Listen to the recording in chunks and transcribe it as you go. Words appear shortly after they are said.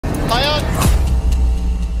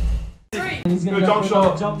He's going to go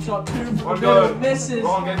for a jump shot. 2 from the middle. Misses.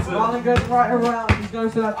 Rylan goes right around. He's going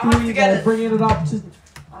for that 3 there. Bringing it up to...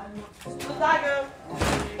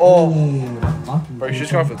 Oh. Bro, you should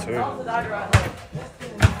go for 2.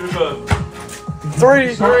 3.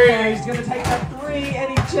 He's going to take that 3 and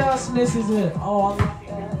he just misses it. Oh, unlucky.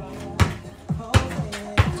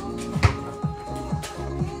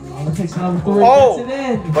 Rylan takes another 3. Oh. Gets it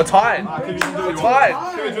in. We're tied. We're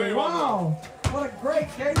tied. Wow. What a great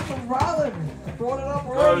game from Rylan. Brought it up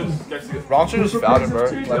already. Rylan should just fouled him, bro.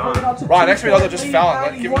 Right, next week, just foul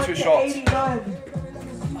him. Give him 2 shots. He can't.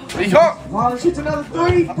 Rylan shoots another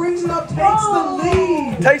 3, brings it up, takes the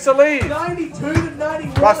lead. Takes the lead. 92 to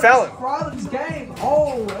 91. Right, foul him. Rylan's game.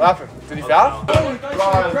 Oh. What happened? Did he foul? Oh, he goes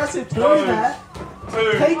for aggressive through that.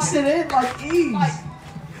 Takes it in like ease.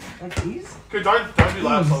 Like ease? Okay, don't do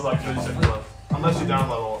last like 30 seconds left. Unless you're down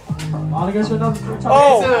level. Rylan goes for another 3 times.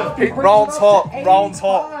 Oh! Round's hot. Round's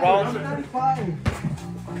hot. Round's hot.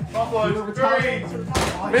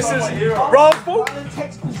 Misses. Round 4. Rylan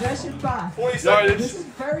takes possession back. 40 seconds. This is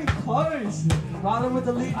very close. Rylan with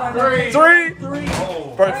the lead right now. 3. 3.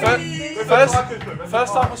 Bro,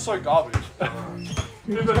 first time was so garbage.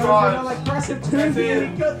 He goes for another aggressive 2 here.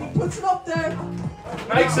 He puts it up there.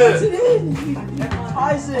 Makes Puts it. it in. He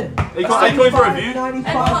ties it. He can't for a review.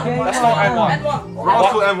 95 game That's not right now. M1. Round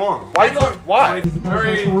to M1. Why you got? Why?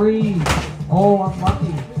 3. Oh,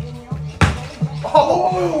 unlucky.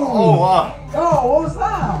 Oh, wow. Oh, what was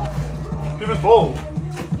that? Give us ball.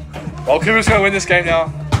 Well, Cooper's gonna win this game now.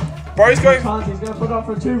 Bro, he's going. He's going to put up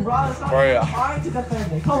for 2. Rylan's not Bro, yeah. trying to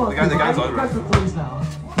defend it. Come on, The game's over. Go for 3s now.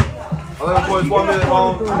 11 points, 1 minute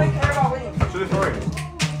long. I don't care about winning. Shoot it 3.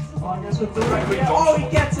 Oh, I guess with 3. Yeah. Oh, he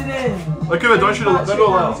gets it in. Look, Cooper, don't shoot it. Don't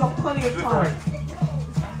go He's got plenty of time.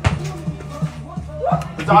 The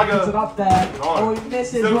Puts it dagger. up there. Oh, he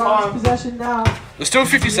misses. Still Rylan's time. possession now. There's still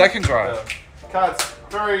 50 seconds, right? Cats.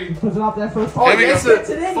 3. Puts it up there for a 5. Oh, Here we gets go.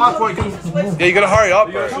 it. 5 point. Yeah, you gotta hurry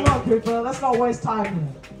up, bro. Come on, Cooper. Let's not waste time here.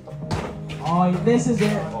 Oh, he misses it.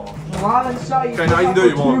 Rylan's shot. Okay, now you can do what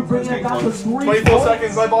you want. Bringing it down to 3 24 points.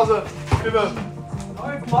 seconds. No buzzer. Cooper.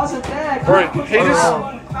 No buzzer there. Bro, Puts he it just-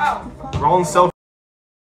 out. Rollin self.